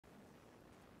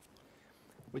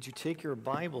Would you take your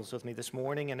Bibles with me this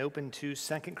morning and open to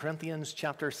 2 Corinthians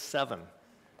chapter 7.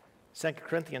 2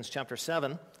 Corinthians chapter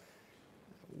 7,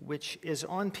 which is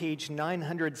on page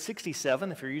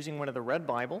 967 if you're using one of the red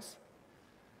Bibles.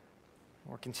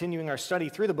 We're continuing our study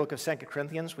through the book of 2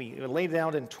 Corinthians. We laid it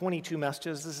out in 22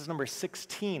 messages. This is number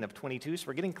 16 of 22, so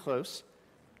we're getting close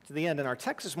to the end. And our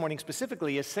text this morning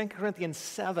specifically is 2 Corinthians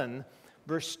 7,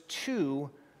 verse 2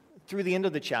 through the end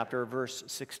of the chapter, verse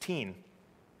 16.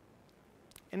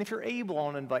 And if you're able, I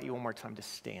want to invite you one more time to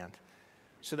stand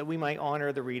so that we might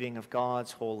honor the reading of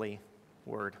God's holy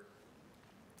word.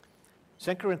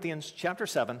 2 Corinthians chapter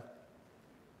 7,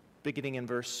 beginning in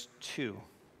verse 2.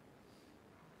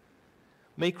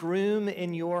 Make room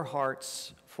in your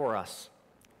hearts for us.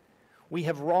 We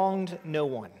have wronged no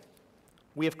one.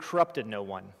 We have corrupted no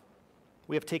one.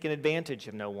 We have taken advantage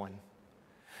of no one.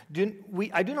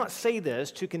 I do not say this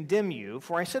to condemn you,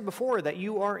 for I said before that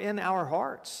you are in our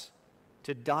hearts,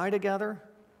 to die together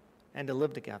and to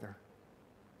live together.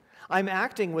 I'm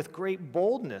acting with great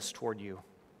boldness toward you.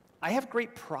 I have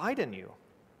great pride in you.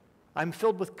 I'm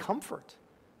filled with comfort.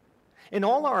 In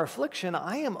all our affliction,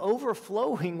 I am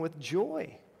overflowing with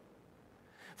joy.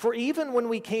 For even when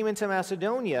we came into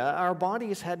Macedonia, our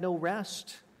bodies had no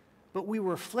rest, but we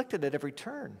were afflicted at every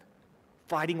turn,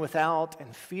 fighting without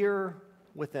and fear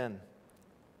within.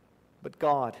 But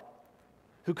God,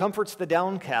 who comforts the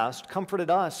downcast,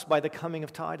 comforted us by the coming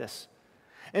of Titus.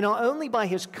 And not only by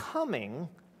his coming,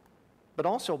 but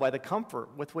also by the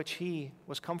comfort with which he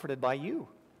was comforted by you,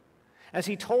 as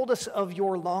he told us of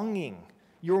your longing,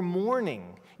 your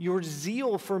mourning, your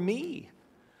zeal for me,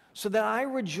 so that I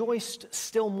rejoiced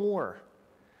still more.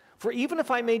 For even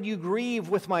if I made you grieve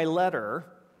with my letter,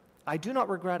 I do not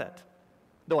regret it,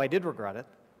 though I did regret it,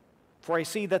 for I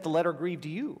see that the letter grieved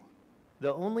you,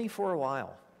 though only for a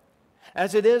while.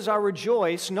 As it is, I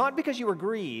rejoice, not because you were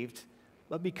grieved,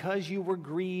 but because you were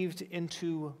grieved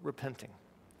into repenting.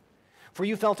 For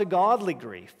you felt a godly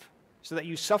grief, so that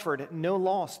you suffered no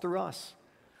loss through us.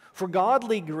 For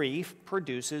godly grief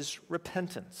produces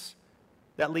repentance,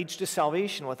 that leads to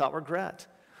salvation without regret,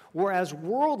 whereas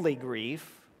worldly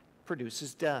grief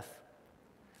produces death.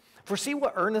 For see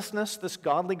what earnestness this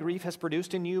godly grief has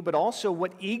produced in you, but also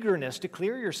what eagerness to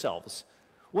clear yourselves,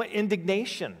 what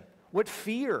indignation, what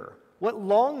fear, what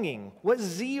longing, what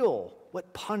zeal,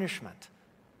 what punishment.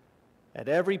 At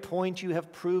every point you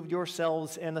have proved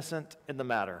yourselves innocent in the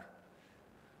matter.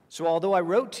 So although I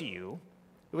wrote to you,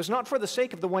 it was not for the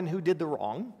sake of the one who did the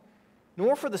wrong,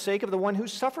 nor for the sake of the one who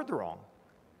suffered the wrong,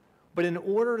 but in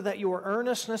order that your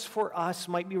earnestness for us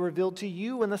might be revealed to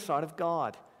you in the sight of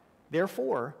God.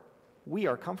 Therefore, we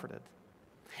are comforted.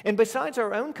 And besides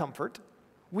our own comfort,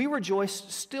 we rejoice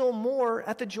still more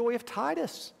at the joy of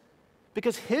Titus,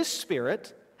 because his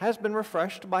spirit has been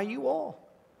refreshed by you all.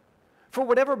 For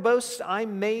whatever boasts I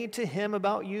made to him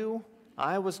about you,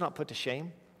 I was not put to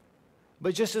shame.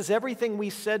 But just as everything we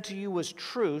said to you was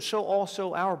true, so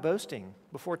also our boasting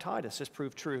before Titus has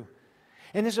proved true.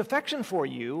 And his affection for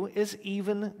you is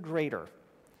even greater,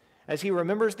 as he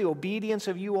remembers the obedience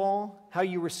of you all, how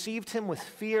you received him with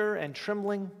fear and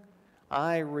trembling.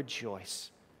 I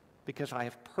rejoice, because I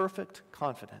have perfect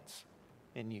confidence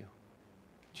in you.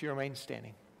 Would you remain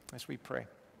standing as we pray?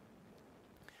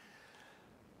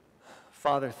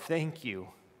 Father, thank you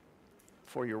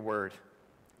for your word.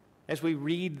 As we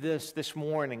read this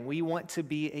morning, we want to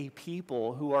be a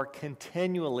people who are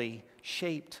continually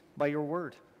shaped by your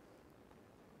word.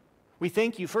 We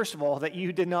thank you, first of all, that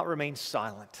you did not remain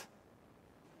silent.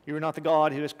 You are not the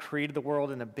God who has created the world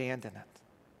and abandoned it,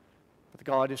 but the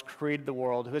God who has created the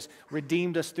world, who has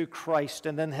redeemed us through Christ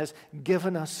and then has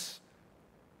given us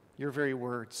your very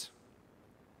words.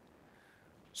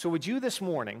 So would you this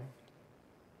morning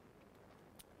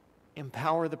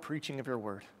empower the preaching of your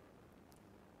word?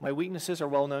 My weaknesses are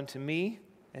well known to me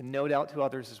and no doubt to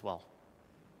others as well.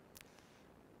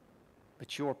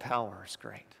 But your power is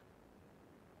great.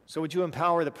 So would you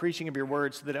empower the preaching of your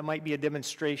word so that it might be a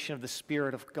demonstration of the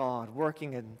Spirit of God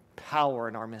working in power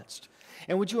in our midst?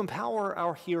 And would you empower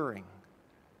our hearing?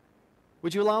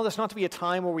 Would you allow this not to be a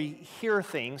time where we hear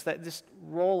things that just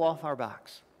roll off our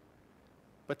backs,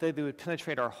 but that they would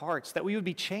penetrate our hearts, that we would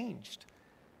be changed,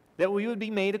 that we would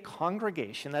be made a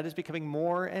congregation that is becoming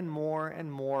more and more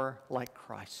and more like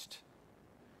Christ,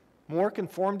 more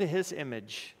conformed to his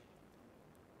image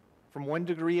from one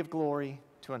degree of glory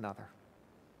to another.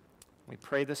 We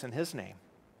pray this in his name.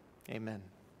 Amen.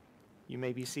 You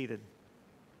may be seated.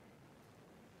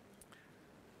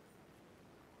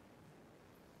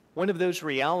 One of those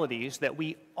realities that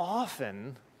we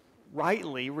often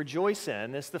rightly rejoice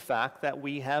in is the fact that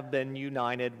we have been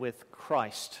united with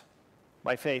Christ.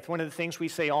 by faith. One of the things we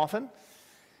say often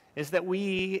is that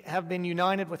we have been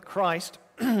united with Christ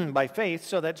by faith,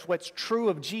 so that's what's true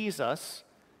of Jesus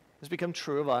has become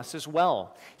true of us as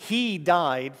well. He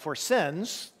died for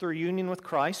sins through union with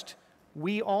Christ.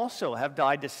 We also have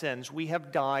died to sins. We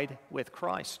have died with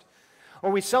Christ.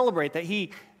 Or we celebrate that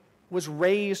he was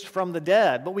raised from the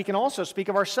dead, but we can also speak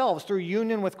of ourselves. Through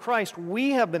union with Christ,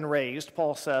 we have been raised,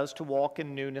 Paul says, to walk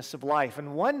in newness of life.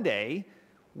 And one day,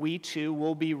 we too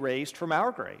will be raised from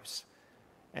our graves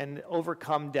and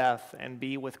overcome death and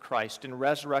be with Christ in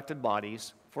resurrected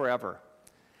bodies forever.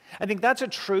 I think that's a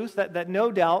truth that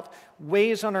no doubt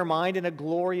weighs on our mind in a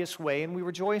glorious way, and we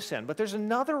rejoice in. But there's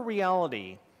another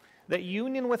reality that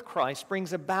union with Christ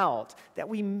brings about that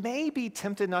we may be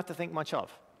tempted not to think much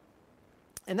of.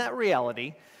 And that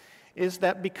reality is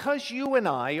that because you and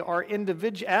I are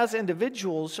as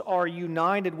individuals are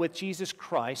united with Jesus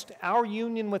Christ, our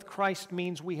union with Christ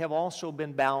means we have also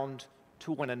been bound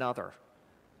to one another.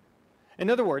 In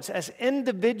other words, as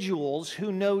individuals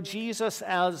who know Jesus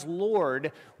as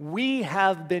Lord, we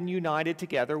have been united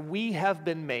together. We have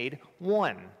been made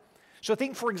one. So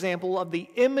think, for example, of the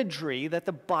imagery that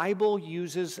the Bible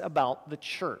uses about the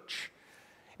church.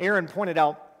 Aaron pointed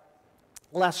out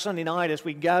last Sunday night as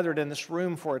we gathered in this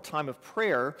room for a time of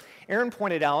prayer, Aaron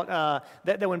pointed out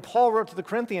that when Paul wrote to the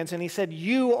Corinthians and he said,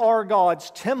 "You are God's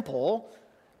temple,"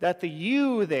 that the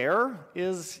 "you" there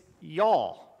is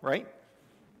y'all, right?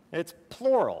 It's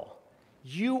plural.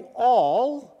 You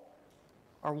all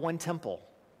are one temple.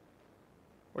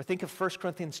 Or think of 1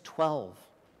 Corinthians 12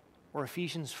 or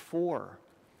Ephesians 4,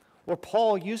 where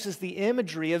Paul uses the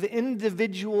imagery of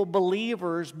individual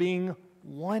believers being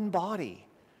one body,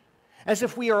 as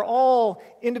if we are all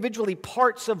individually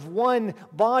parts of one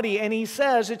body. And he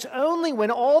says it's only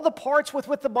when all the parts with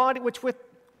which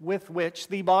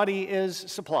the body is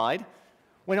supplied,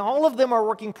 when all of them are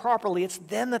working properly, it's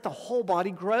then that the whole body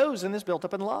grows and is built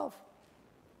up in love.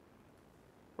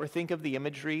 Or think of the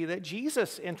imagery that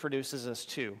Jesus introduces us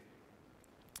to.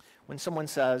 When someone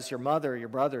says, "Your mother, your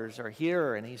brothers are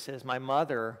here," and he says, "My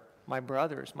mother, my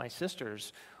brothers, my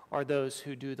sisters are those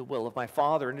who do the will of my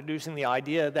Father," introducing the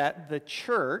idea that the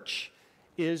church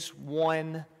is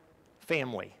one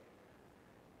family.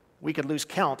 We could lose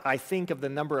count, I think, of the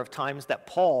number of times that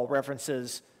Paul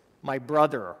references my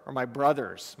brother or my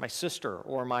brothers, my sister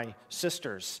or my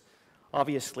sisters.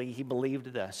 Obviously, he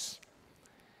believed this.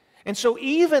 And so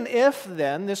even if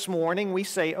then this morning we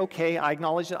say, okay, I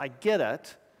acknowledge it, I get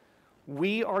it,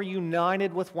 we are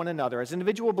united with one another. As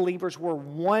individual believers, we're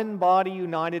one body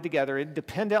united together,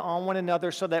 dependent on one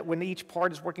another, so that when each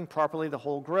part is working properly, the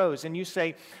whole grows. And you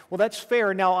say, well, that's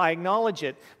fair, now I acknowledge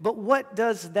it, but what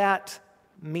does that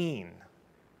mean?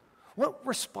 What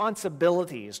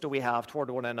responsibilities do we have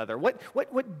toward one another?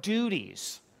 What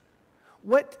duties?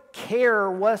 What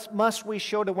care must we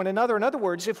show to one another? In other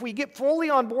words, if we get fully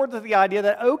on board with the idea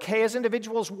that, okay, as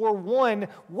individuals we're one,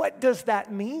 what does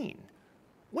that mean?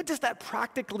 What does that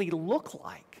practically look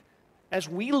like as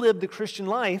we live the Christian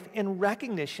life in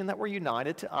recognition that we're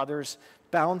united to others,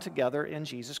 bound together in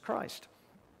Jesus Christ?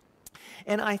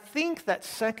 And I think that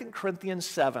 2 Corinthians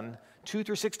 7, 2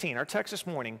 through 16, our text this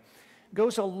morning,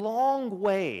 goes a long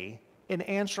way in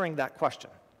answering that question.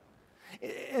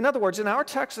 In other words, in our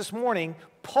text this morning,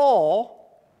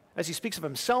 Paul, as he speaks of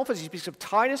himself, as he speaks of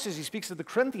Titus, as he speaks of the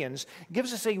Corinthians,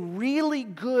 gives us a really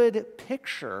good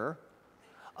picture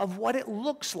of what it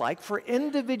looks like for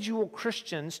individual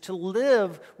Christians to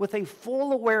live with a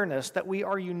full awareness that we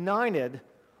are united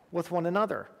with one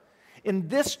another. In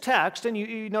this text, and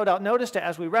you no doubt noticed it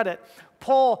as we read it,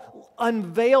 Paul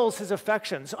unveils his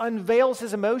affections, unveils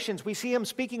his emotions. We see him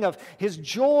speaking of his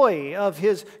joy, of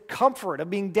his comfort,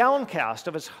 of being downcast,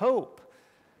 of his hope.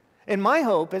 And my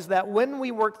hope is that when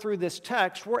we work through this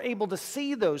text, we're able to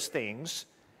see those things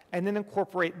and then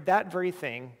incorporate that very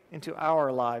thing into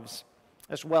our lives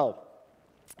as well.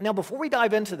 Now, before we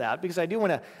dive into that, because I do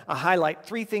want to highlight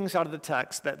three things out of the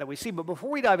text that we see, but before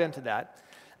we dive into that,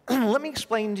 let me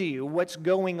explain to you what's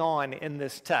going on in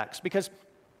this text. Because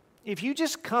if you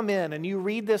just come in and you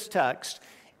read this text,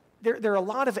 there are a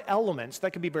lot of elements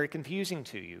that can be very confusing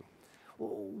to you.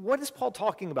 What is Paul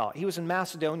talking about? He was in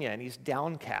Macedonia and he's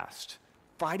downcast.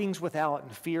 Fighting's without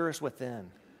and fears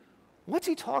within. What's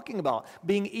he talking about?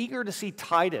 Being eager to see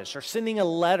Titus, or sending a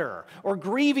letter, or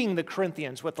grieving the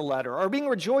Corinthians with the letter, or being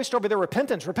rejoiced over their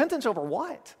repentance. Repentance over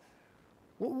what?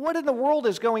 What in the world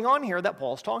is going on here that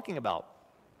Paul's talking about?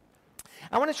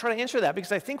 I want to try to answer that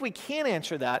because I think we can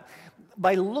answer that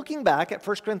by looking back at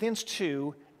 1 Corinthians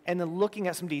 2 and then looking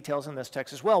at some details in this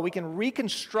text as well. We can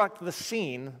reconstruct the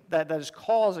scene that is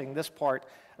causing this part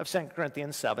of 2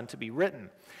 Corinthians 7 to be written.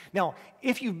 Now,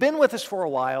 if you've been with us for a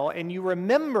while and you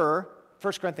remember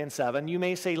 1 Corinthians 7, you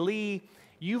may say, Lee,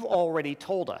 you've already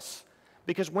told us.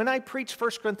 Because when I preached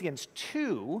 1 Corinthians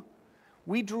 2,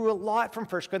 we drew a lot from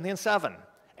 1 Corinthians 7.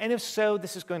 And if so,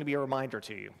 this is going to be a reminder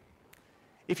to you.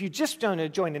 If you just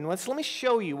don't join in with us, let me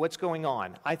show you what's going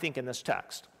on, I think, in this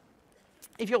text.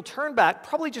 If you'll turn back,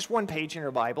 probably just one page in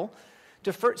your Bible,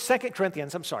 to 2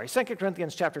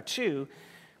 Corinthians chapter 2,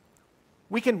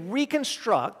 we can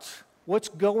reconstruct what's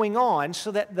going on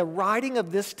so that the writing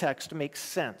of this text makes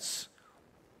sense.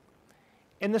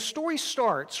 And the story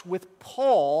starts with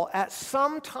Paul at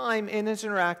some time in his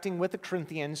interacting with the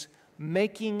Corinthians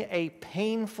making a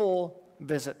painful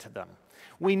visit to them.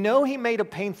 We know he made a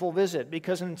painful visit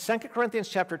because in 2 Corinthians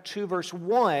chapter 2, verse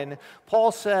 1,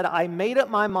 Paul said, I made up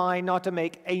my mind not to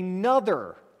make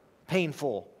another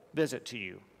painful visit to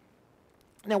you.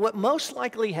 Now, what most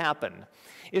likely happened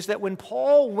is that when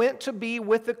Paul went to be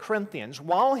with the Corinthians,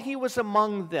 while he was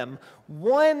among them,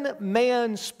 one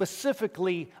man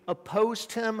specifically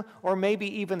opposed him or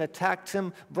maybe even attacked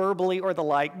him verbally or the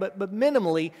like, but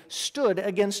minimally stood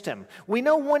against him. We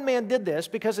know one man did this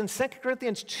because in 2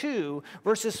 Corinthians 2,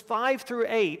 verses 5 through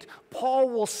 8, Paul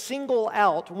will single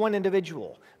out one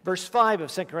individual. Verse 5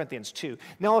 of 2 Corinthians 2.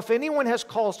 Now, if anyone has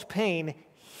caused pain,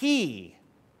 he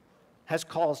has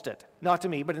caused it, not to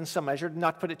me, but in some measure,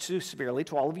 not to put it too severely,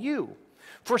 to all of you.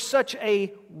 For such a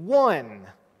one,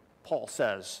 Paul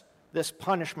says, this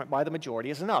punishment by the majority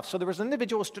is enough. So there was an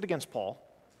individual who stood against Paul.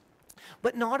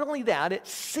 But not only that, it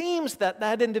seems that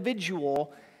that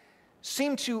individual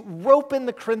seemed to rope in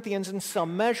the Corinthians in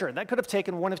some measure. That could have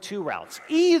taken one of two routes.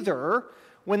 Either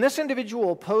when this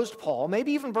individual opposed Paul,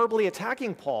 maybe even verbally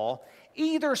attacking Paul,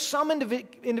 either some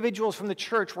individuals from the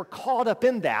church were caught up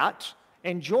in that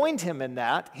and joined him in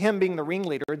that, him being the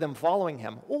ringleader, them following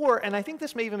him. Or, and I think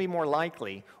this may even be more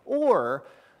likely, or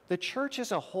the church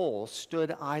as a whole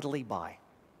stood idly by.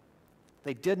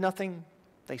 They did nothing.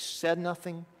 They said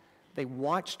nothing. They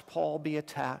watched Paul be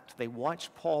attacked. They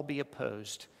watched Paul be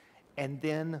opposed. And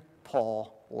then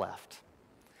Paul left.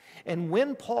 And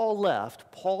when Paul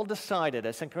left, Paul decided,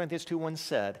 as 2 Corinthians 2:1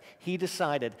 said, he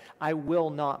decided, I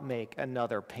will not make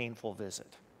another painful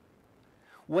visit.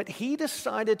 What he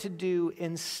decided to do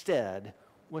instead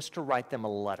was to write them a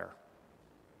letter.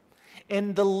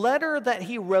 And the letter that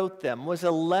he wrote them was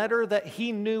a letter that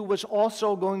he knew was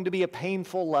also going to be a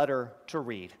painful letter to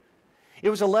read. It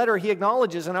was a letter he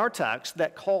acknowledges in our text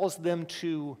that calls them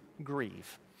to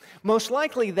grieve. Most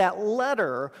likely that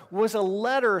letter was a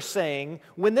letter saying,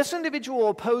 when this individual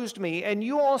opposed me and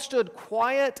you all stood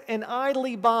quiet and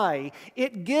idly by,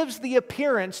 it gives the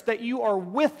appearance that you are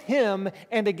with him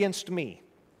and against me.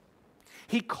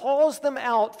 He calls them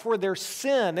out for their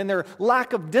sin and their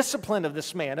lack of discipline of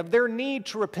this man, of their need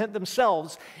to repent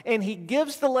themselves. And he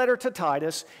gives the letter to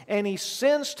Titus, and he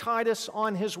sends Titus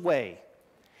on his way.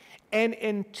 And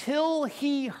until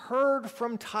he heard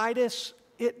from Titus,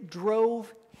 it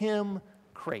drove him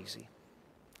crazy.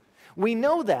 We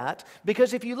know that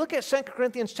because if you look at 2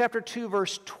 Corinthians chapter 2,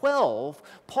 verse 12,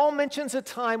 Paul mentions a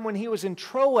time when he was in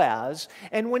Troas,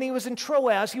 and when he was in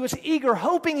Troas, he was eager,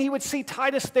 hoping he would see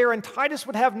Titus there, and Titus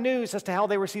would have news as to how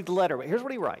they received the letter. But here's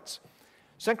what he writes.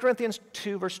 2 Corinthians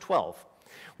 2, verse 12.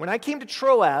 When I came to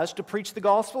Troas to preach the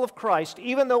gospel of Christ,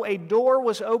 even though a door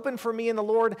was open for me in the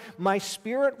Lord, my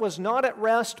spirit was not at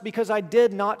rest because I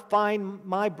did not find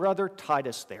my brother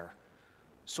Titus there.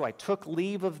 So I took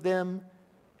leave of them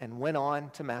and went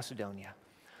on to Macedonia.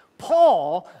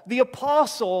 Paul, the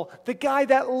apostle, the guy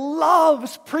that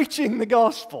loves preaching the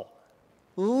gospel,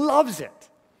 loves it,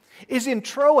 is in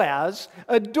Troas.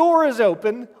 A door is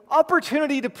open,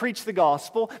 opportunity to preach the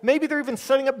gospel. Maybe they're even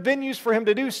setting up venues for him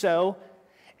to do so.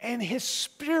 And his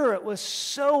spirit was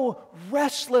so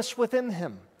restless within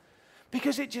him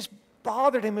because it just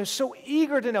bothered him. He was so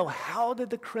eager to know, how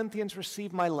did the Corinthians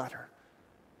receive my letter?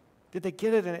 Did they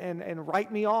get it and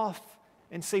write me off?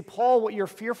 And say, Paul, what you're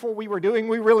fearful we were doing,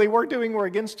 we really were doing, we're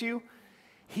against you.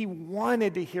 He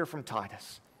wanted to hear from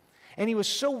Titus. And he was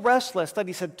so restless that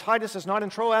he said, Titus is not in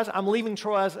Troas, I'm leaving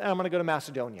Troas and I'm going to go to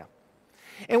Macedonia.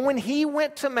 And when he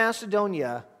went to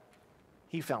Macedonia,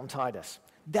 he found Titus.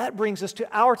 That brings us to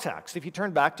our text. If you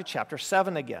turn back to chapter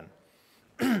 7 again.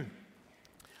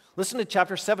 Listen to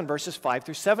chapter 7, verses 5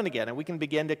 through 7 again, and we can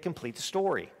begin to complete the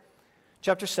story.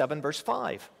 Chapter 7, verse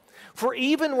 5. For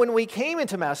even when we came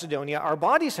into Macedonia, our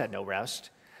bodies had no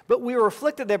rest, but we were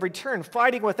afflicted at every turn,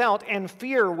 fighting without and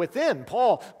fear within.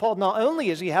 Paul, not only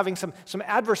is he having some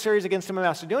adversaries against him in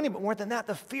Macedonia, but more than that,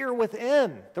 the fear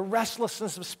within, the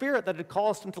restlessness of spirit that had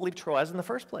caused him to leave Troas in the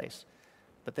first place.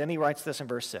 But then he writes this in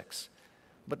verse 6.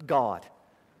 But God,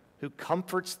 who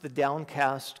comforts the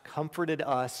downcast, comforted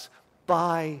us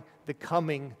by the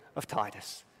coming of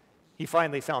Titus. He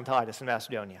finally found Titus in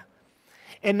Macedonia.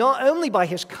 And not only by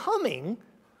his coming,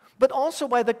 but also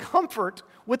by the comfort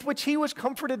with which he was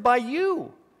comforted by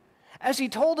you, as he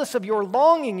told us of your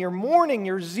longing, your mourning,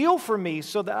 your zeal for me,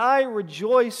 so that I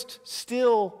rejoiced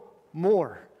still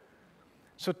more.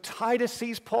 So Titus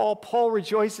sees Paul. Paul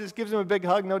rejoices, gives him a big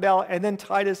hug, no doubt. And then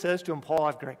Titus says to him, Paul,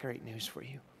 I've got great news for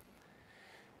you.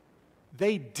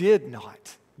 They did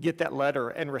not get that letter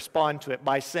and respond to it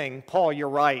by saying, Paul, you're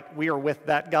right. We are with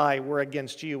that guy. We're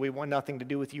against you. We want nothing to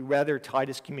do with you. Rather,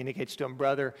 Titus communicates to him,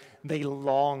 brother, they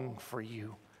long for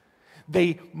you.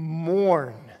 They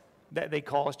mourn that they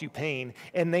caused you pain,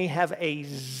 and they have a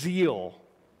zeal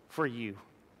for you.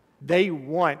 They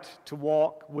want to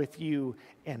walk with you,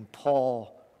 and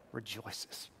Paul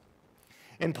rejoices.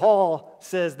 And Paul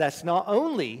says that's not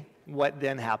only what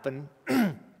then happened.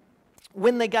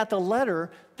 When they got the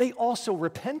letter, they also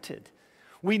repented.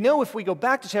 We know if we go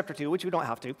back to chapter 2, which we don't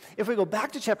have to, if we go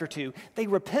back to chapter 2, they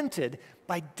repented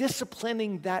by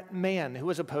disciplining that man who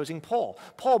was opposing Paul.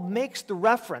 Paul makes the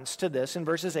reference to this in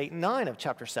verses 8 and 9 of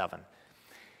chapter 7.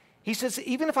 He says,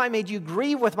 even if I made you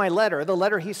grieve with my letter, the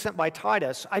letter he sent by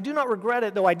Titus, I do not regret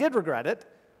it, though I did regret it,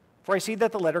 for I see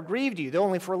that the letter grieved you, though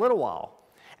only for a little while.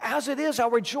 As it is,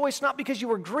 I'll rejoice not because you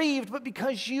were grieved, but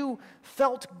because you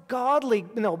felt godly,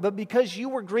 but because you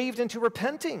were grieved into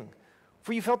repenting.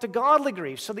 For you felt a godly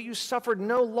grief, so that you suffered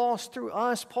no loss through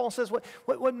us. Paul says,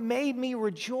 what made me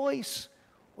rejoice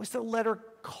was the letter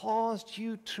caused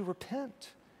you to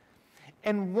repent.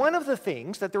 And one of the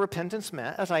things that the repentance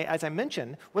meant, as I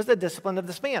mentioned, was the discipline of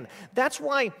this man. That's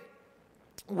why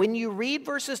when you read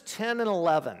verses 10 and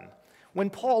 11,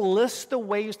 when Paul lists the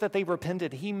ways that they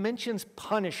repented, he mentions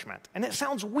punishment. And it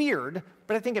sounds weird,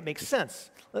 but I think it makes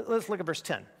sense. Let's look at verse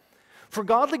 10. For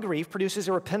godly grief produces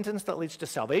a repentance that leads to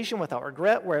salvation without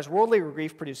regret, whereas worldly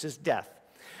grief produces death.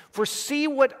 For see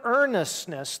what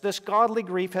earnestness this godly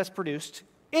grief has produced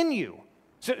in you.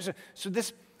 So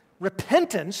this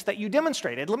repentance that you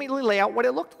demonstrated, let me lay out what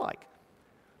it looked like.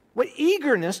 What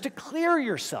eagerness to clear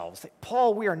yourselves.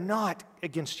 Paul, we are not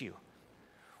against you.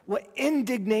 What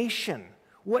indignation,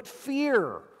 what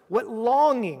fear, what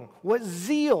longing, what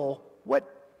zeal,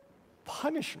 what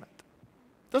punishment.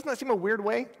 Doesn't that seem a weird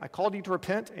way? I called you to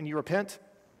repent, and you repent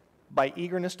by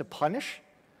eagerness to punish?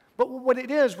 But what it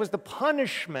is was the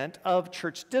punishment of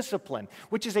church discipline,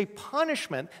 which is a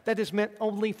punishment that is meant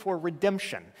only for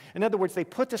redemption. In other words, they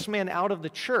put this man out of the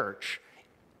church,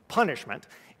 punishment,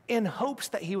 in hopes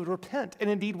that he would repent. And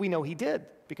indeed, we know he did,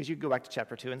 because you go back to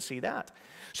chapter 2 and see that.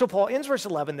 So Paul ends verse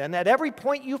 11 then, at every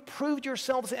point you've proved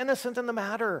yourselves innocent in the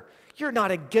matter. You're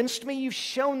not against me, you've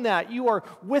shown that. You are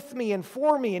with me and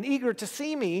for me and eager to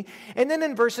see me. And then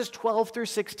in verses 12 through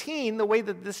 16, the way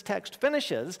that this text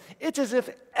finishes, it's as if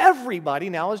everybody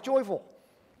now is joyful.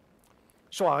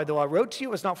 So though I wrote to you,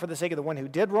 it was not for the sake of the one who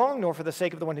did wrong, nor for the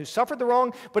sake of the one who suffered the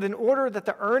wrong, but in order that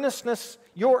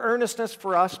your earnestness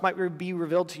for us might be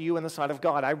revealed to you in the sight of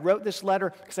God. I wrote this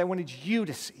letter because I wanted you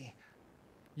to see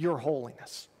your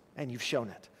holiness, and you've shown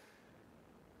it.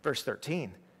 Verse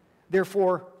 13,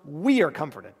 therefore we are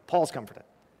comforted. Paul's comforted.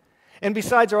 And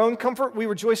besides our own comfort, we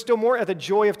rejoice still more at the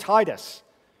joy of Titus,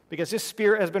 because his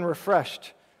spirit has been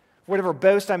refreshed. Whatever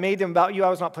boast I made them about you, I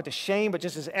was not put to shame, but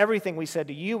just as everything we said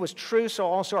to you was true, so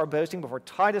also our boasting before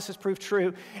Titus has proved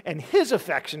true, and his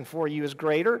affection for you is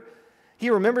greater. He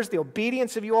remembers the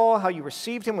obedience of you all, how you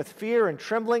received him with fear and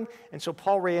trembling. And so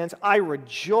Paul ends, I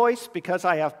rejoice because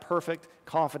I have perfect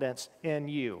confidence in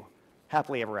you.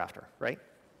 Happily ever after, right?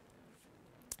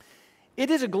 It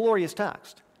is a glorious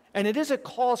text, and it is a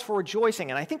cause for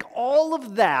rejoicing. And I think all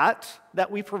of that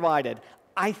we provided,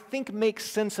 I think makes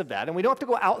sense of that. And we don't have to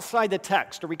go outside the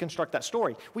text to reconstruct that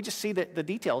story. We just see the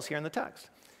details here in the text.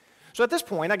 So at this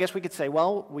point, I guess we could say,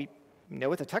 well, we know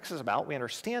what the text is about. We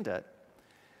understand it.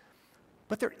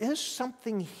 But there is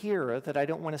something here that I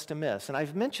don't want us to miss, and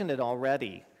I've mentioned it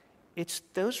already. It's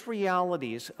those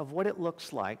realities of what it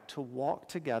looks like to walk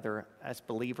together as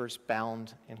believers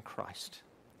bound in Christ.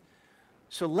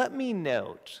 So let me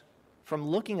note, from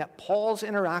looking at Paul's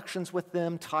interactions with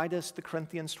them, Titus, the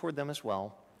Corinthians toward them as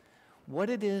well, what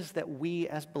it is that we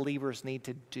as believers need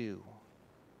to do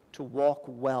to walk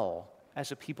well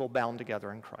as a people bound together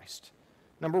in Christ.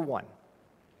 Number one,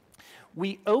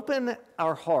 we open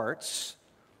our hearts,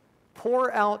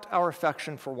 pour out our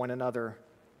affection for one another,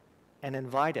 and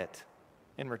invite it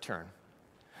in return.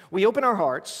 We open our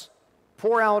hearts,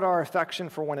 pour out our affection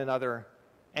for one another,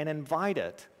 and invite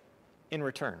it in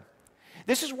return.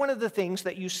 This is one of the things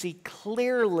that you see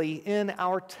clearly in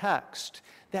our text,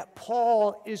 that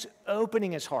Paul is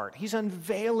opening his heart. He's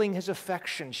unveiling his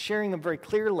affections, sharing them very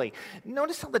clearly.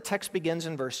 Notice how the text begins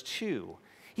in verse 2.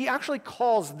 He actually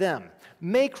calls them,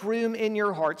 make room in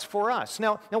your hearts for us.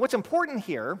 Now what's important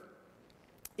here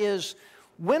is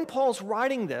when Paul's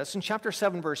writing this in chapter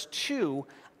 7, verse 2,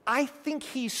 I think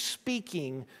he's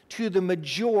speaking to the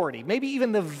majority, maybe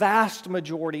even the vast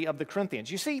majority of the Corinthians.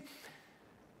 You see,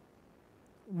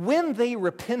 when they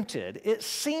repented, it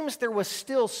seems there was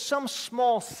still some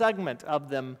small segment of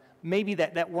them maybe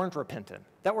that weren't repentant,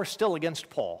 that were still against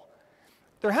Paul.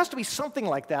 There has to be something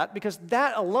like that, because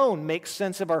that alone makes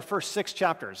sense of our first 6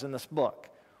 chapters in this book,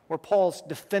 where Paul's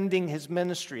defending his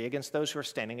ministry against those who are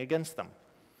standing against them.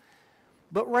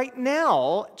 But right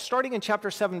now, starting in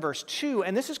chapter 7, verse 2,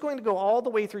 and this is going to go all the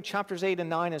way through chapters 8 and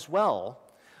 9 as well,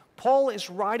 Paul is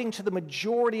writing to the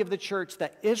majority of the church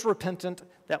that is repentant,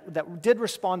 that did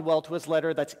respond well to his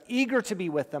letter, that's eager to be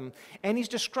with them, and he's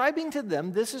describing to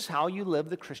them, this is how you live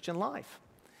the Christian life.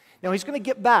 Now, he's going to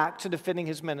get back to defending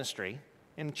his ministry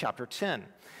in chapter 10.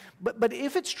 But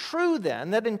if it's true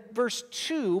then that in verse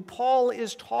 2, Paul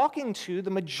is talking to the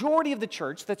majority of the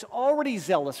church that's already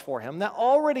zealous for him, that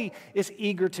already is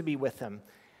eager to be with him,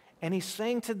 and he's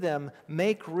saying to them,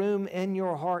 make room in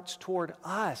your hearts toward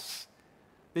us,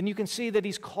 then you can see that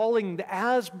he's calling,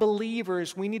 as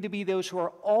believers, we need to be those who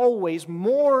are always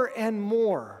more and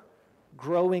more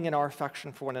growing in our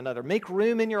affection for one another. Make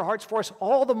room in your hearts for us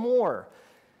all the more.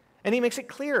 And he makes it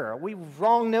clear, we've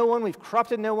wronged no one, we've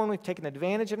corrupted no one, we've taken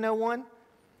advantage of no one.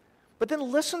 But then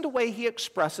listen to the way he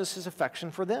expresses his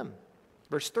affection for them.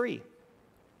 Verse 3,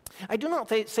 I do not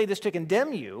say this to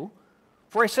condemn you,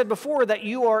 for I said before that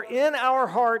you are in our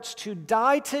hearts to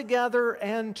die together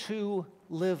and to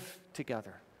live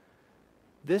together.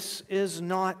 This is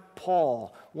not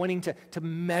Paul wanting to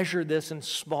measure this in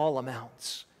small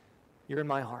amounts. You're in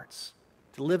my hearts,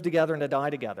 to live together and to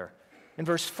die together. In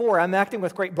verse 4, I'm acting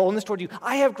with great boldness toward you.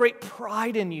 I have great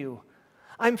pride in you.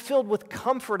 I'm filled with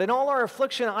comfort. In all our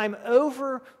affliction, I'm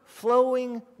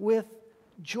overflowing with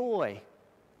joy.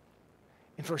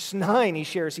 In verse 9, he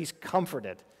shares he's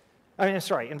comforted.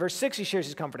 In verse 6, he shares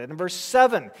he's comforted. In verse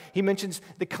 7, he mentions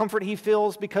the comfort he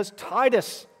feels because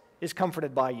Titus is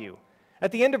comforted by you.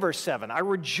 At the end of verse 7, I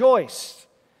rejoiced.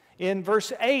 In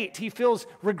verse 8, he feels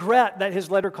regret that his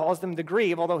letter caused them to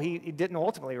grieve, although he didn't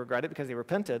ultimately regret it because they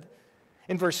repented.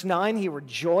 In verse 9, he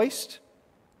rejoiced.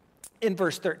 In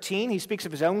verse 13, he speaks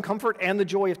of his own comfort and the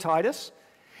joy of Titus.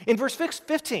 In verse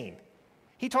 15,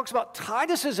 he talks about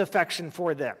Titus's affection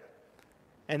for them.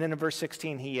 And then in verse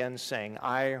 16, he ends saying,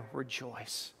 I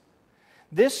rejoice.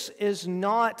 This is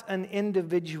not an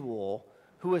individual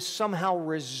who is somehow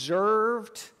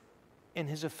reserved in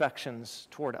his affections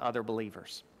toward other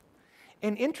believers.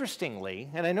 And interestingly,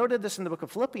 and I noted this in the book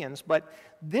of Philippians, but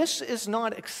this is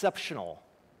not exceptional.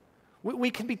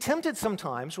 We can be tempted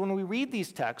sometimes when we read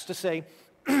these texts to say,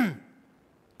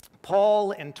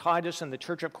 Paul and Titus and the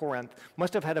church at Corinth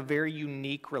must have had a very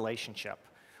unique relationship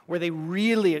where they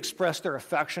really expressed their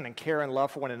affection and care and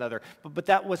love for one another, but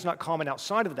that was not common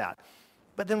outside of that.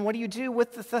 But then what do you do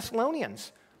with the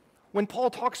Thessalonians? When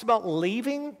Paul talks about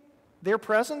leaving their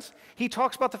presence, he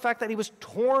talks about the fact that he was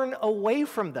torn away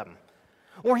from them.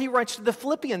 Or he writes to the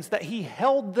Philippians that he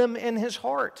held them in his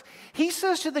heart. He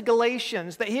says to the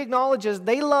Galatians that he acknowledges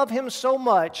they love him so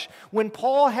much. When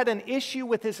Paul had an issue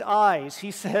with his eyes,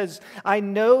 he says, I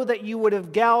know that you would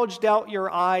have gouged out your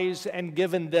eyes and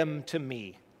given them to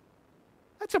me.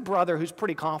 That's a brother who's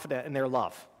pretty confident in their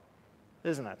love,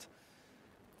 isn't it?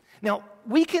 Now,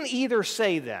 we can either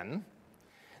say then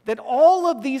that all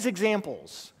of these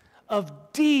examples of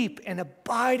deep and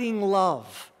abiding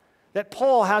love that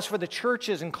Paul has for the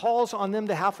churches and calls on them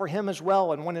to have for him as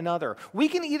well and one another, we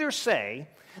can either say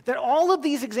that all of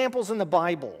these examples in the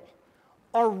Bible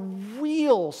are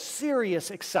real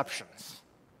serious exceptions,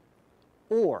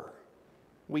 or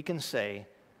we can say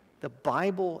the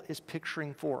Bible is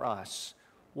picturing for us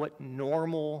what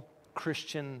normal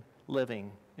Christian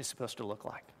living is supposed to look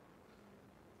like.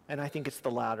 And I think it's the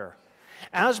latter.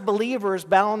 As believers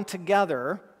bound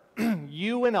together,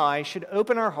 you and I should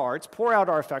open our hearts, pour out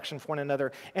our affection for one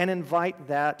another, and invite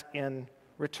that in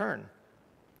return.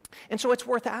 And so it's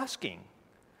worth asking,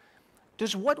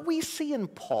 does what we see in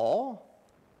Paul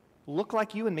look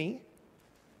like you and me?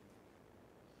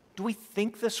 Do we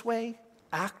think this way,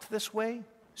 act this way,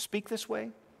 speak this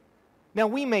way? Now,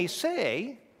 we may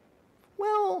say,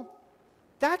 well,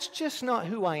 that's just not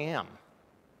who I am.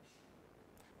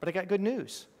 But I got good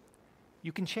news.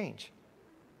 You can change.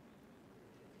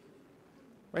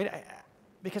 Right?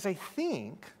 Because I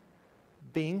think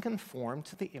being conformed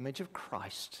to the image of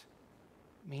Christ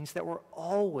means that we're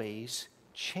always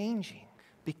changing,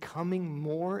 becoming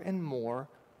more and more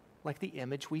like the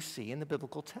image we see in the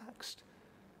biblical text.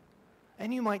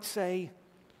 And you might say,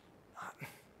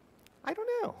 I don't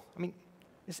know. I mean,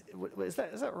 is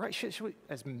that right? Should we,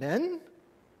 as men,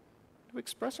 do we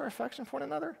express our affection for one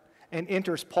another? And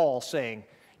enters Paul saying,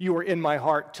 you are in my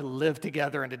heart to live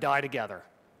together and to die together.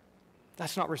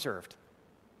 That's not reserved.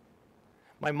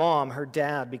 My mom, her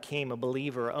dad, became a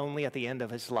believer only at the end of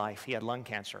his life. He had lung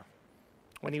cancer.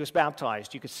 When he was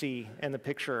baptized, you could see in the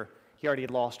picture, he already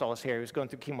had lost all his hair. He was going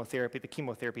through chemotherapy. The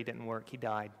chemotherapy didn't work. He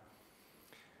died.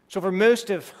 So for most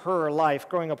of her life,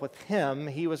 growing up with him,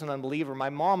 he was an unbeliever. My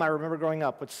mom, I remember growing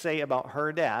up, would say about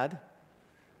her dad,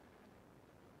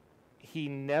 he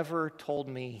never told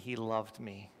me he loved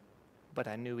me, but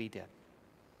I knew he did.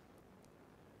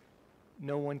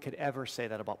 No one could ever say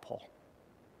that about Paul.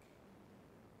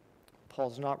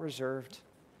 Paul's not reserved.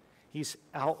 He's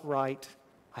outright,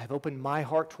 I have opened my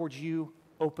heart towards you,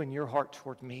 open your heart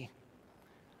toward me.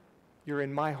 You're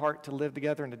in my heart to live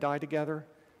together and to die together.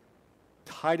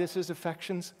 Titus's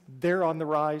affections, they're on the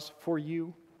rise for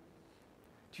you.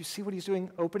 Do you see what he's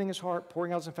doing? Opening his heart,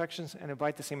 pouring out his affections, and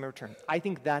invite the same in return. I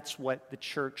think that's what the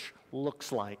church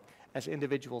looks like as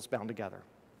individuals bound together.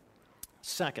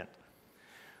 Second,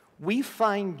 we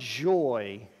find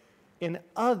joy in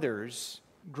others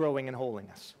growing in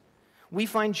holiness. We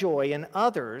find joy in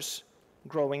others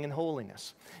growing in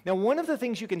holiness. Now, one of the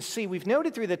things you can see, we've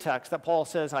noted through the text that Paul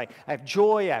says, I have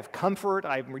joy, I have comfort,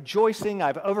 I'm rejoicing, I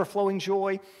have overflowing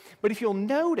joy. But if you'll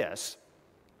notice,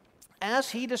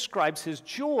 as he describes his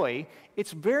joy,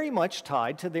 it's very much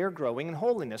tied to their growing in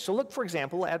holiness. So look, for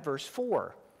example, at verse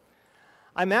 4.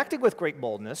 I'm acting with great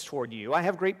boldness toward you. I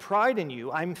have great pride in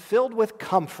you. I'm filled with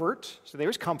comfort. So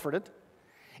there's comforted.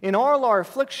 In all our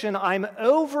affliction, I'm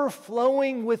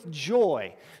overflowing with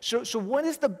joy. So what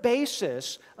is the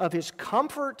basis of his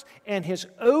comfort and his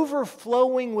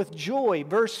overflowing with joy?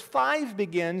 Verse 5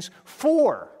 begins,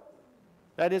 for.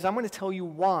 That is, I'm going to tell you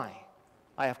why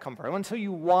I have comfort. I want to tell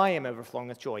you why I'm overflowing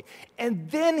with joy. And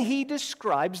then he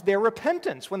describes their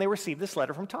repentance when they received this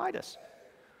letter from Titus.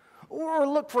 Or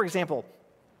look, for example,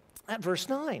 at verse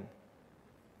 9.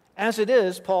 As it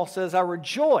is, Paul says, I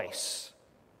rejoice.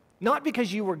 Not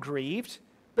because you were grieved,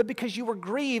 but because you were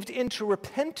grieved into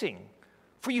repenting.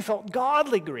 For you felt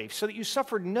godly grief, so that you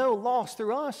suffered no loss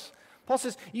through us. Paul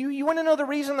says, you want to know the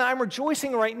reason that I'm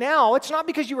rejoicing right now? It's not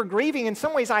because you were grieving. In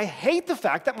some ways, I hate the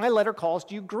fact that my letter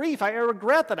caused you grief. I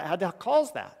regret that I had to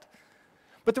cause that.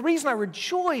 But the reason I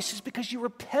rejoice is because you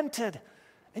repented,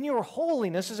 and your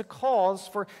holiness is a cause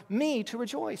for me to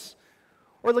rejoice.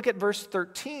 Or look at verse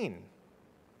 13.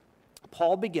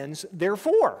 Paul begins,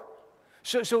 therefore.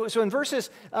 So in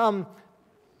verses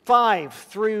 5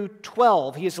 through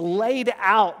 12, he has laid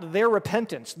out their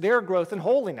repentance, their growth in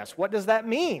holiness. What does that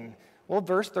mean? Well,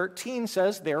 verse 13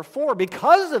 says, therefore,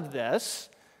 because of this,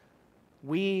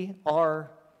 we are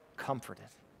comforted.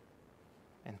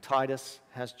 And Titus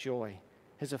has joy.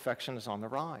 His affection is on the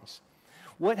rise.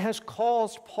 What has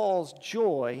caused Paul's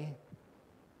joy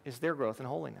is their growth in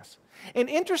holiness. And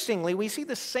interestingly, we see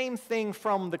the same thing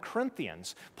from the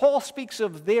Corinthians. Paul speaks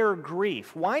of their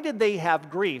grief. Why did they have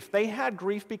grief? They had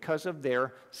grief because of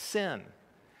their sin.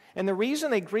 And the reason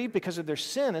they grieved because of their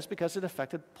sin is because it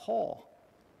affected Paul.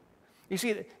 You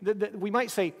see, we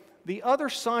might say the other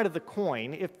side of the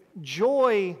coin, if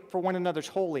joy for one another's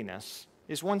holiness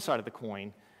is one side of the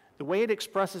coin, the way it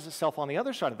expresses itself on the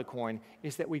other side of the coin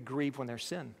is that we grieve when there's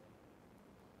sin.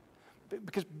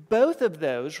 Because both of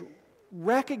those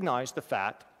recognize the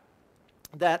fact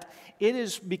that it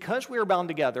is because we are bound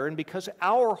together and because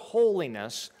our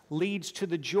holiness leads to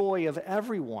the joy of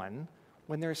everyone,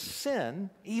 when there's sin,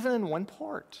 even in one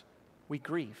part, we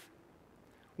grieve.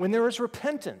 When there is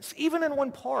repentance, even in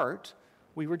one part,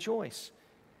 we rejoice.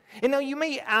 And now you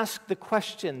may ask the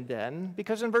question then,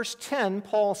 because in verse 10,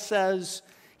 Paul says,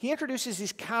 he introduces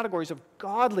these categories of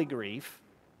godly grief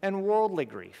and worldly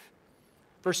grief.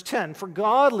 Verse 10, for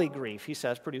godly grief, he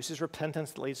says, produces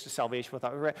repentance that leads to salvation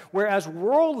without regret, whereas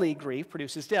worldly grief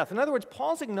produces death. In other words,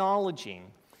 Paul's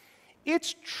acknowledging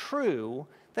it's true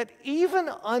that even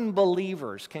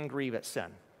unbelievers can grieve at sin.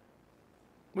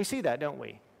 We see that, don't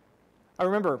we? I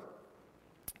remember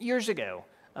years ago,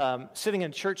 sitting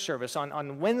in church service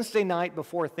on Wednesday night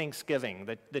before Thanksgiving.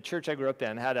 The church I grew up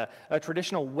in had a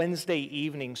traditional Wednesday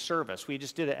evening service. We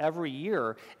just did it every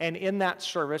year, and in that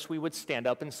service, we would stand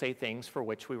up and say things for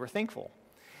which we were thankful.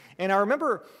 And I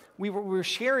remember we were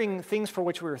sharing things for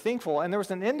which we were thankful, and there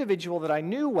was an individual that I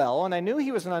knew well, and I knew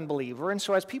he was an unbeliever, and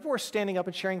so as people were standing up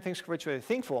and sharing things for which they were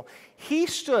thankful, he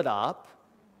stood up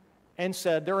and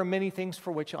said, there are many things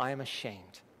for which I am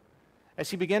ashamed. As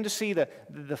he began to see the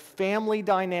family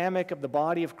dynamic of the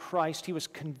body of Christ, he was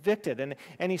convicted.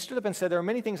 And he stood up and said, there are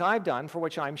many things I've done for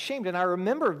which I'm ashamed. And I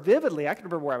remember vividly, I can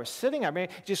remember where I was sitting. I mean,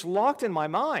 just locked in my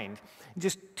mind,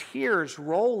 just tears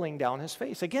rolling down his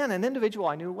face. Again, an individual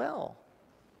I knew well.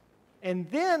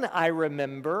 And then I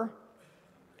remember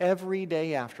every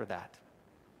day after that,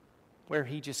 where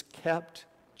he just kept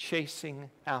chasing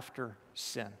after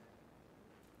sin.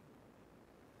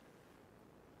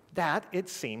 That, it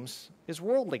seems, is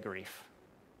worldly grief.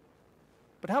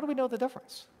 But how do we know the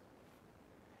difference?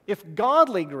 If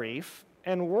godly grief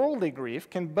and worldly grief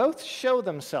can both show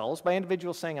themselves by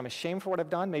individuals saying, I'm ashamed for what I've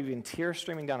done, maybe even tears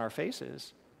streaming down our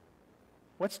faces,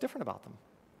 what's different about them?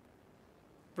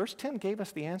 Verse 10 gave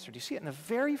us the answer. Do you see it in the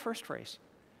very first phrase?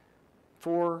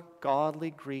 For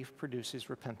godly grief produces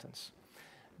repentance.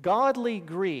 Godly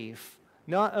grief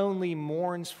not only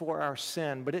mourns for our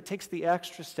sin, but it takes the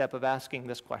extra step of asking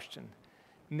this question.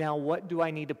 Now, what do I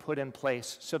need to put in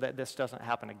place so that this doesn't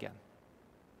happen again?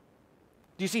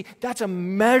 Do you see? That's a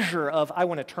measure of, I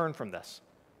want to turn from this.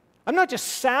 I'm not just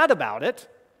sad about it.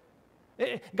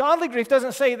 Godly grief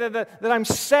doesn't say that I'm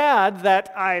sad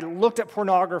that I looked at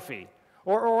pornography,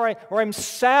 or I'm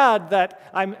sad that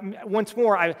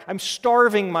I'm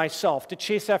starving myself to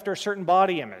chase after a certain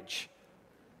body image.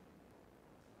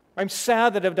 I'm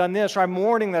sad that I've done this, or I'm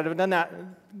mourning that I've done that.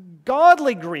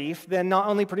 Godly grief then not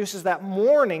only produces that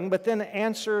mourning, but then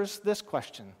answers this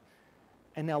question.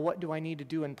 And now what do I need to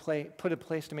do and put in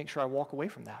place to make sure I walk away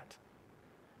from that?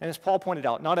 And as Paul pointed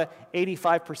out, not an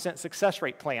 85% success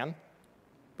rate plan,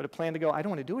 but a plan to go, I don't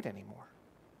want to do it anymore.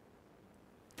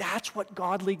 That's what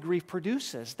godly grief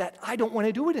produces, that I don't want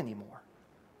to do it anymore.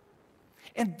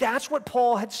 And that's what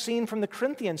Paul had seen from the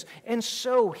Corinthians, and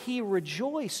so he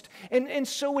rejoiced. And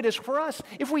so it is for us.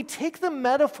 If we take the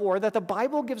metaphor that the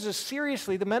Bible gives us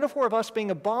seriously, the metaphor of us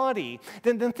being a body,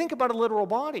 then think about a literal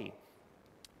body.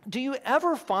 Do you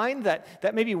ever find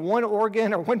that maybe one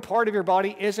organ or one part of your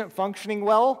body isn't functioning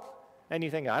well, and you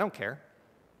think, I don't care?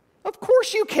 Of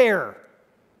course you care.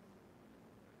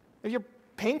 If your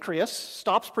pancreas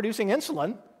stops producing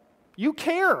insulin, you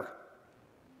care.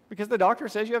 Because the doctor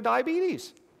says you have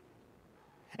diabetes.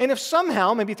 And if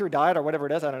somehow, maybe through diet or whatever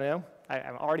it is, I don't know,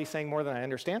 I'm already saying more than I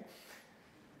understand.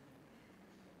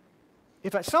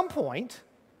 If at some point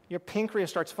your pancreas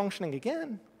starts functioning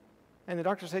again, and the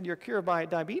doctor said you're cured by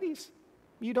diabetes,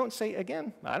 you don't say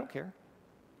again, I don't care.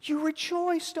 You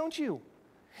rejoice, don't you?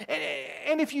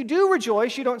 And if you do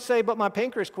rejoice, you don't say, but my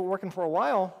pancreas quit working for a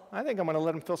while. I think I'm going to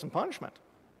let him feel some punishment.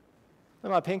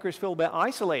 Let my pancreas feel a bit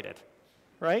isolated.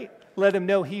 Right? Let him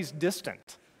know he's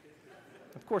distant.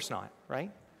 Of course not,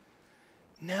 right?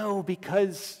 No,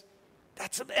 because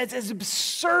that's as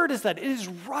absurd as that. It is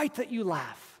right that you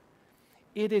laugh.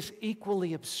 It is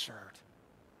equally absurd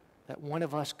that one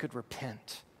of us could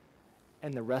repent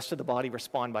and the rest of the body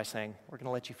respond by saying, we're going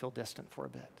to let you feel distant for a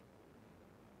bit.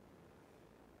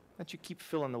 Let you keep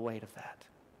feeling the weight of that.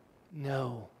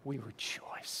 No, we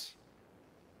rejoice.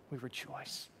 We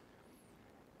rejoice.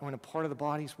 When a part of the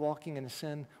body's walking in a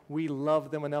sin, we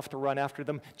love them enough to run after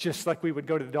them, just like we would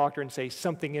go to the doctor and say,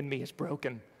 something in me is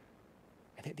broken,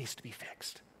 and it needs to be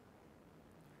fixed.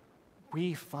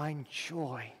 We find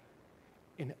joy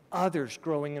in others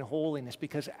growing in holiness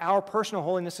because our personal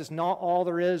holiness is not all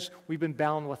there is. We've been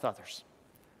bound with others.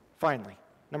 Finally,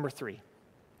 number 3,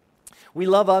 we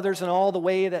love others in all the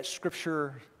way that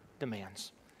Scripture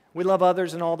demands. We love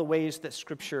others in all the ways that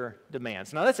Scripture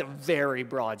demands. Now, that's a very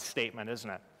broad statement, isn't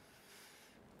it?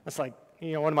 That's like,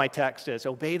 one of my texts is,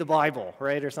 obey the Bible,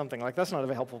 right, or something. Like, that's not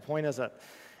a helpful point, is it?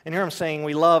 And here I'm saying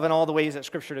we love in all the ways that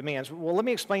Scripture demands. Well, let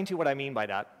me explain to you what I mean by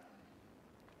that.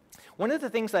 One of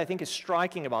the things that I think is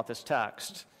striking about this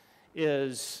text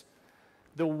is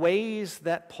the ways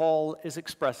that Paul is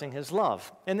expressing his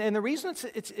love. And the reason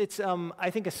it's I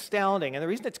think, astounding, and the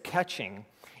reason it's catching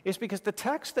is because the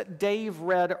text that Dave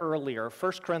read earlier,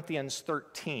 1 Corinthians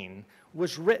 13,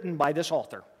 was written by this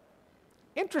author.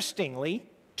 Interestingly,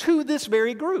 to this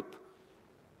very group.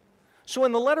 So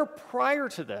in the letter prior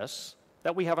to this,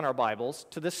 that we have in our Bibles,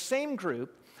 to this same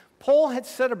group, Paul had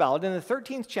set about, in the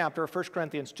 13th chapter of 1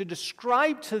 Corinthians, to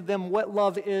describe to them what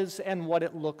love is and what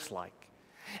it looks like.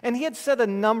 And he had said a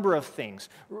number of things.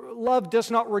 Love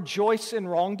does not rejoice in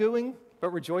wrongdoing, but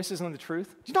rejoices in the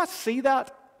truth. Do you not see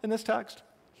that in this text?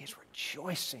 He's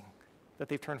rejoicing that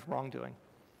they've turned from wrongdoing.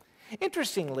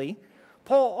 Interestingly,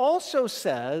 Paul also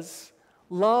says,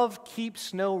 love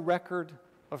keeps no record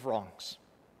of wrongs.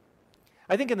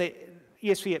 I think in the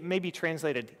ESV it may be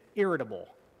translated irritable,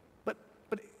 but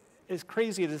as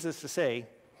crazy as this is to say,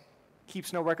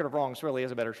 keeps no record of wrongs really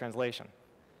is a better translation.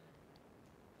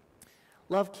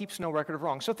 Love keeps no record of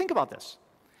wrong. So think about this.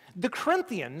 The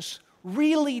Corinthians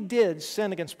really did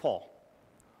sin against Paul.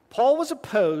 Paul was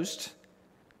opposed.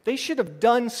 They should have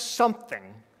done something.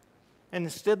 And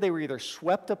instead, they were either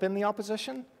swept up in the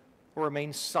opposition or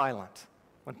remained silent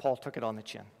when Paul took it on the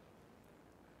chin.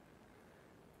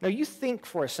 Now, you think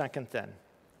for a second then.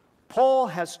 Paul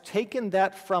has taken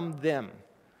that from them.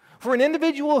 For an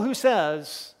individual who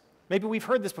says, maybe we've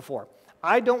heard this before,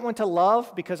 I don't want to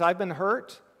love because I've been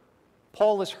hurt,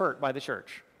 Paul is hurt by the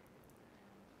church.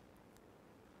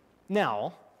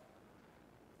 Now,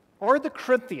 are the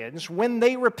Corinthians, when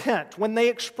they repent, when they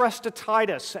express to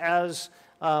Titus, as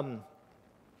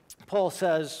Paul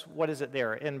says, what is it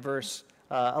there in verse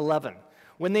 11?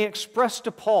 When they express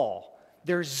to Paul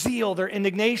their zeal, their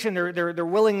indignation, their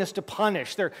willingness to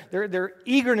punish, their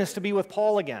eagerness to be with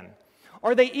Paul again,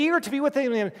 are they eager to be with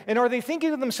him? And are they thinking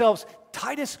to themselves,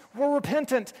 Titus, we're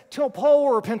repentant. Tell Paul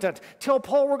we're repentant. Tell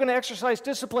Paul we're going to exercise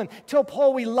discipline. Tell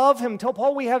Paul we love him. Tell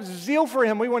Paul we have zeal for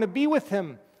him. We want to be with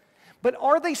him. But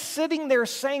are they sitting there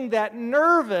saying that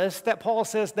nervous that Paul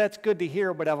says, that's good to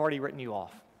hear, but I've already written you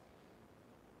off?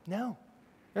 No,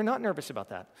 they're not nervous about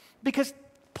that. Because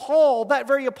Paul, that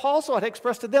very apostle, had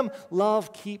expressed to them,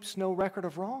 love keeps no record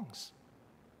of wrongs.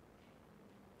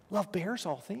 Love bears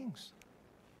all things.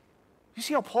 You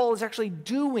see how Paul is actually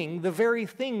doing the very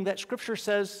thing that Scripture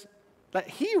says that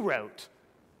he wrote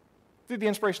through the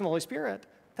inspiration of the Holy Spirit,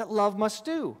 that love must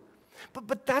do.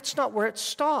 But that's not where it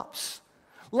stops.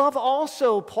 Love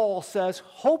also, Paul says,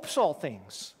 hopes all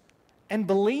things and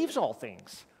believes all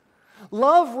things.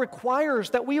 Love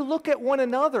requires that we look at one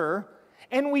another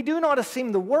and we do not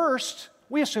assume the worst,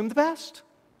 we assume the best.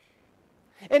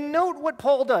 And note what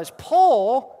Paul does.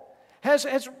 Paul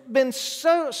has been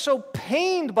so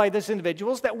pained by these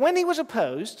individuals that when he was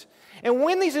opposed and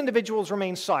when these individuals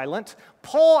remained silent,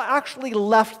 Paul actually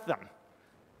left them.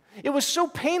 It was so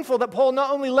painful that Paul not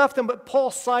only left them, but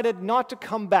Paul decided not to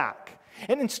come back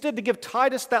and instead to give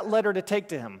Titus that letter to take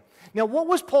to him. Now, what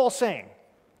was Paul saying?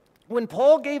 When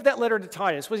Paul gave that letter to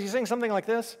Titus, was he saying something like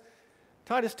this?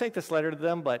 Titus, take this letter to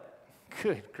them, but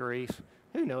good grief,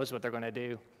 who knows what they're going to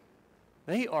do?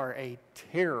 They are a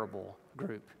terrible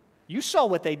group. You saw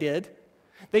what they did.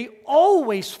 They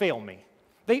always fail me.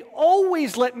 They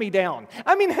always let me down.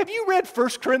 I mean, have you read 1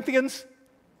 Corinthians?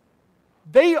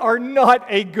 They are not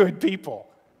a good people.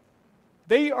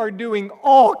 They are doing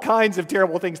all kinds of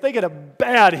terrible things. They get a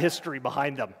bad history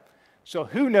behind them. So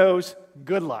who knows?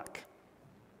 Good luck.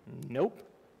 Nope.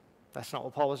 That's not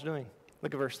what Paul was doing.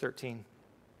 Look at verse 13.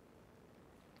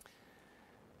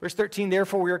 Verse 13,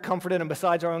 therefore we are comforted, and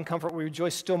besides our own comfort, we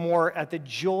rejoice still more at the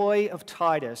joy of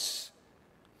Titus,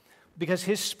 because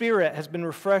his spirit has been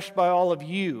refreshed by all of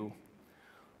you.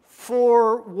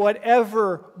 For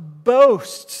whatever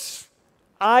boasts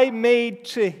I made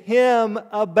to him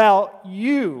about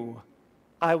you,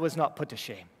 I was not put to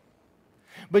shame.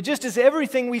 But just as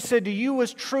everything we said to you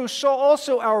was true, so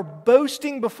also our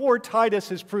boasting before Titus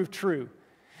has proved true.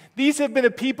 These have been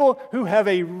a people who have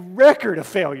a record of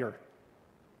failure.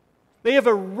 They have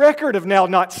a record of now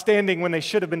not standing when they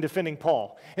should have been defending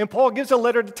Paul. And Paul gives a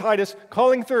letter to Titus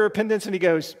calling for repentance, and he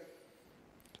goes,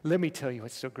 let me tell you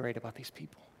what's so great about these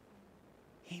people.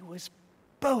 He was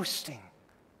boasting.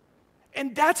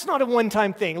 And that's not a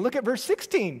one-time thing. Look at verse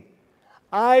 16.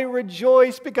 I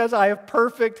rejoice because I have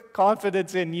perfect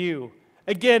confidence in you.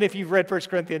 Again, if you've read 1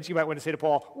 Corinthians, you might want to say to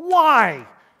Paul, why?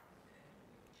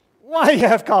 Why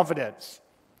have confidence?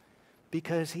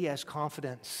 Because he has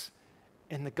confidence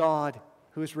in the God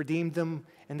who has redeemed them,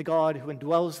 and the God who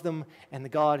indwells them, and the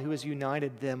God who has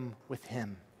united them with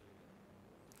him.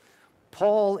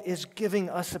 Paul is giving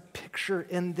us a picture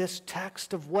in this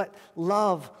text of what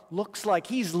love looks like.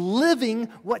 He's living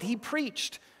what he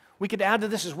preached. We could add to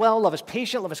this as well, love is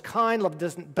patient, love is kind, love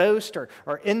doesn't boast or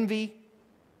envy,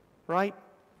 right?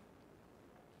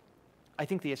 I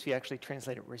think the ESV actually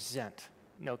translated resent.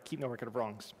 No, keep no record of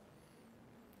wrongs.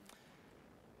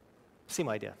 Same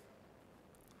idea.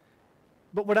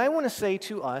 But what I want to say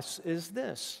to us is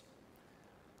this.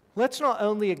 Let's not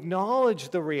only acknowledge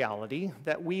the reality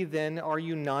that we then are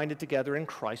united together in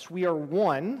Christ. We are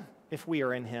one if we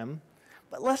are in him.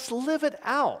 But let's live it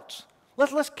out.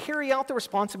 Let's carry out the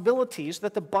responsibilities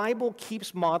that the Bible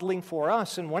keeps modeling for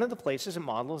us. And one of the places it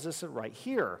models is right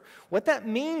here. What that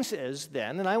means is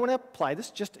then, and I want to apply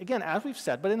this just, again, as we've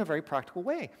said, but in a very practical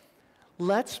way.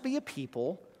 Let's be a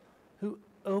people who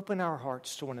open our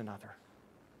hearts to one another.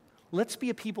 Let's be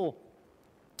a people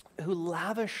who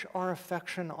lavish our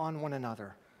affection on one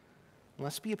another.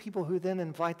 Let's be a people who then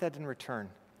invite that in return.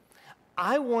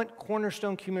 I want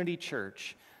Cornerstone Community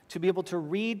Church to be able to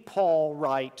read Paul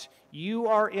write, "You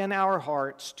are in our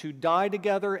hearts to die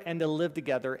together and to live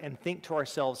together," and think to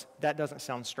ourselves, that doesn't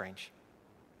sound strange.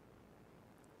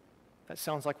 That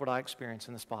sounds like what I experience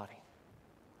in this body.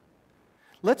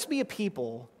 Let's be a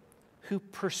people who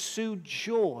pursue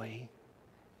joy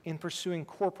in pursuing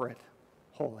corporate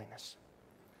holiness.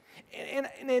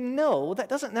 And no, that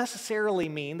doesn't necessarily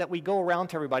mean that we go around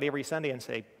to everybody every Sunday and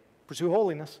say, pursue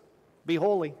holiness, be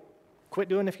holy, quit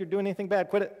doing if you're doing anything bad,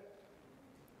 quit it.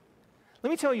 Let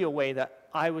me tell you a way that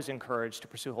I was encouraged to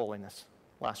pursue holiness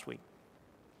last week.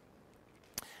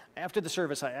 After the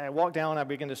service, I walked down, I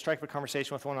began to strike up a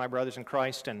conversation with one of my brothers in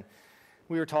Christ, and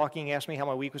we were talking. He asked me how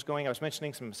my week was going. I was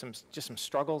mentioning some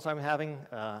struggles I'm having,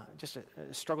 just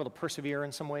a struggle to persevere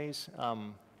in some ways,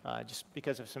 just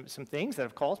because of some things that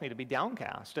have caused me to be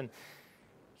downcast. And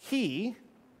he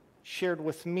shared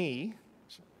with me,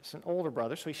 it's an older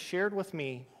brother, so he shared with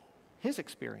me his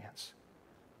experience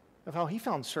of how he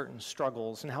found certain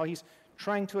struggles and how he's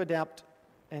trying to adapt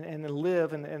and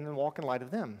live and walk in light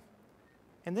of them.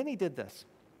 And then he did this.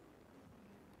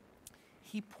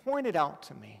 He pointed out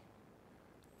to me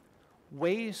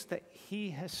ways that he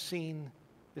has seen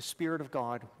the Spirit of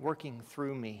God working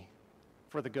through me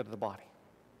for the good of the body.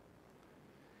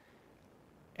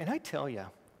 And I tell you,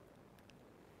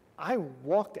 I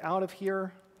walked out of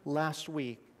here last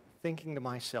week thinking to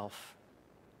myself,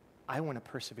 I want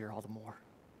to persevere all the more.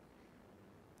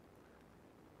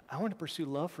 I want to pursue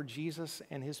love for Jesus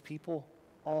and his people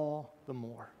all the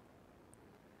more.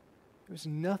 There was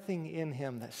nothing in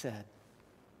him that said,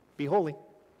 be holy,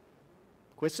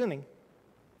 quit sinning.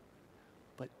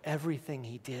 But everything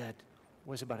he did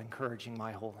was about encouraging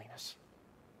my holiness.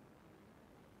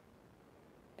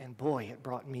 And boy, it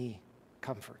brought me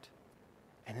comfort.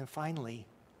 And then finally,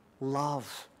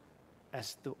 love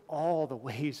as all the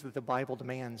ways that the Bible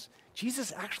demands.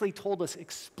 Jesus actually told us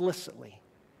explicitly,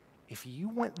 if you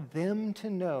want them to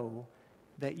know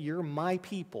that you're my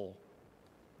people,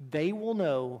 they will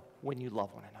know when you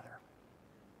love one another.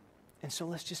 And so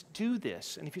let's just do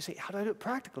this. And if you say, how do I do it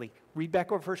practically? Read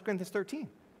back over 1 Corinthians 13.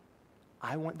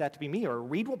 I want that to be me. Or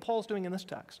read what Paul's doing in this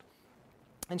text.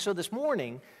 And so this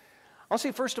morning, I'll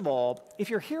say first of all, if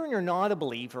you're here and you're not a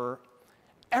believer,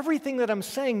 everything that I'm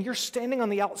saying, you're standing on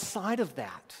the outside of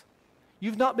that.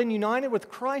 You've not been united with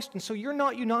Christ, and so you're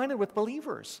not united with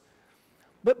believers.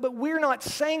 But we're not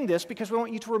saying this because we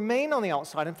want you to remain on the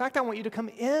outside. In fact, I want you to come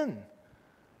in.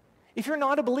 If you're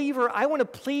not a believer, I want to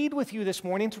plead with you this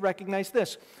morning to recognize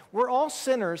this. We're all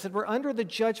sinners and we're under the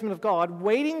judgment of God,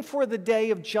 waiting for the day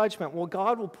of judgment where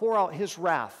God will pour out his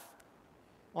wrath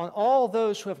on all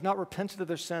those who have not repented of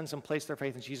their sins and placed their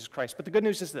faith in Jesus Christ. But the good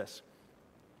news is this.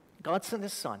 God sent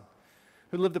his Son,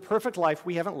 who lived the perfect life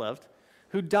we haven't lived,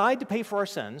 who died to pay for our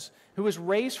sins, who was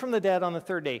raised from the dead on the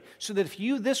third day, so that if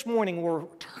you this morning will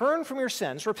turn from your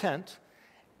sins, repent,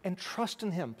 and trust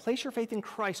in him, place your faith in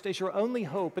Christ as your only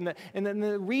hope, and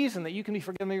the reason that you can be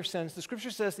forgiven of your sins, the Scripture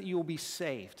says that you will be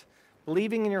saved.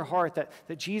 Believing in your heart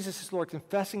that Jesus is Lord,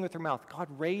 confessing with your mouth, God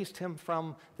raised him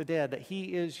from the dead, that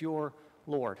he is your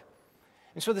Lord.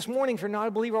 And so this morning, if you're not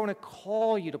a believer, I want to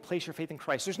call you to place your faith in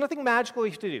Christ. There's nothing magical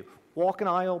you have to do. Walk an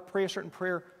aisle, pray a certain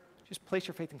prayer, just place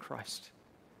your faith in Christ.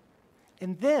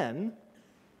 And then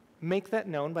make that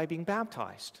known by being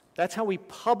baptized. That's how we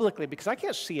publicly, because I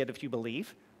can't see it if you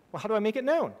believe. Well, how do I make it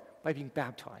known? By being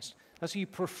baptized. That's how you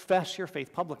profess your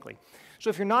faith publicly. So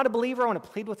if you're not a believer, I want to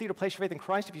plead with you to place your faith in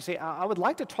Christ. If you say, I would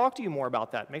like to talk to you more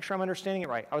about that, make sure I'm understanding it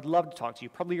right. I would love to talk to you.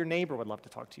 Probably your neighbor would love to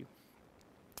talk to you.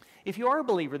 If you are a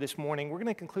believer this morning, we're going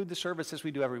to conclude the service as we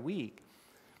do every week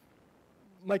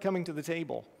by coming to the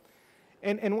table.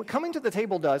 And what coming to the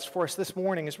table does for us this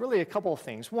morning is really a couple of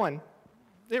things. One,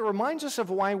 it reminds us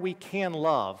of why we can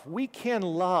love. We can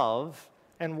love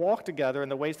and walk together in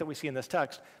the ways that we see in this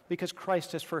text because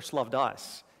Christ has first loved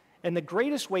us. And the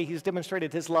greatest way he's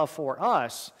demonstrated his love for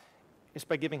us is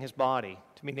by giving his body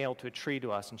to be nailed to a tree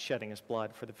to us and shedding his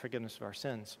blood for the forgiveness of our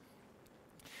sins.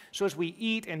 So as we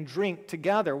eat and drink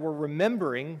together, we're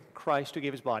remembering Christ who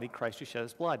gave his body, Christ who shed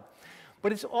his blood.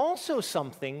 But it's also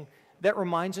something that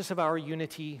reminds us of our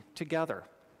unity together.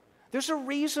 There's a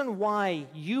reason why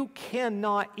you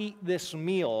cannot eat this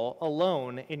meal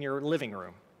alone in your living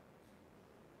room.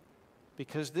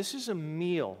 Because this is a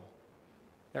meal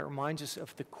that reminds us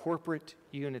of the corporate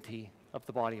unity of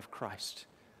the body of Christ.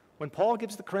 When Paul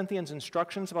gives the Corinthians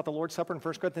instructions about the Lord's Supper in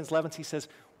 1 Corinthians 11, he says,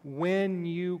 when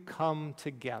you come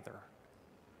together.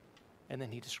 And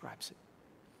then he describes it.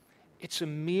 It's a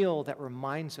meal that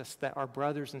reminds us that our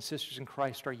brothers and sisters in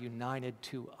Christ are united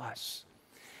to us.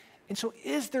 And so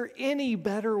is there any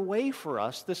better way for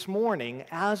us this morning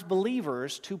as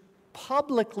believers to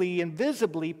publicly and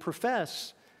visibly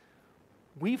profess,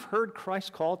 we've heard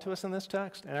Christ call to us in this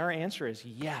text, and our answer is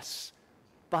yes.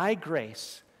 By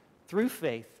grace, through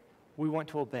faith, we want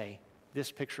to obey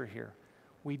this picture here.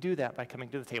 We do that by coming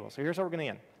to the table. So here's how we're going to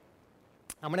end.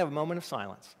 I'm going to have a moment of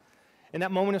silence. In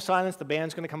that moment of silence, the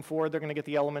band's going to come forward. They're going to get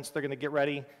the elements. They're going to get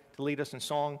ready to lead us in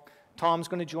song. Tom's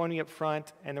going to join me up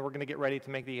front, and then we're going to get ready to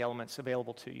make the elements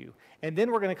available to you. And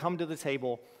then we're going to come to the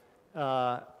table,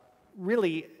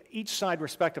 really each side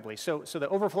respectively. So the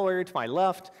overflow area to my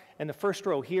left and the first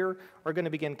row here are going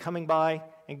to begin coming by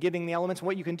and getting the elements. And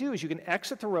what you can do is you can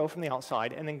exit the row from the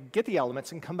outside and then get the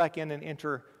elements and come back in and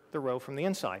enter the row from the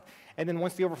inside. And then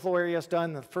once the overflow area is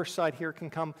done, the first side here can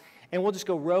come, and we'll just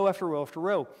go row after row after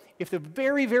row. If the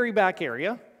very, very back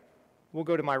area will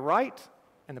go to my right,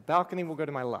 and the balcony will go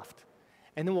to my left.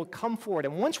 And then we'll come forward,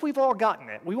 and once we've all gotten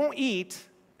it, we won't eat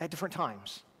at different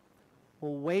times.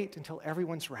 We'll wait until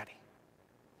everyone's ready.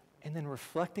 And then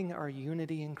reflecting our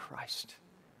unity in Christ,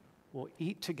 we'll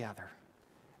eat together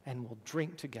and we'll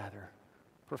drink together,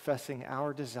 professing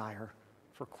our desire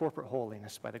for corporate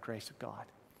holiness by the grace of God.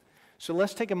 So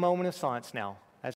let's take a moment of silence now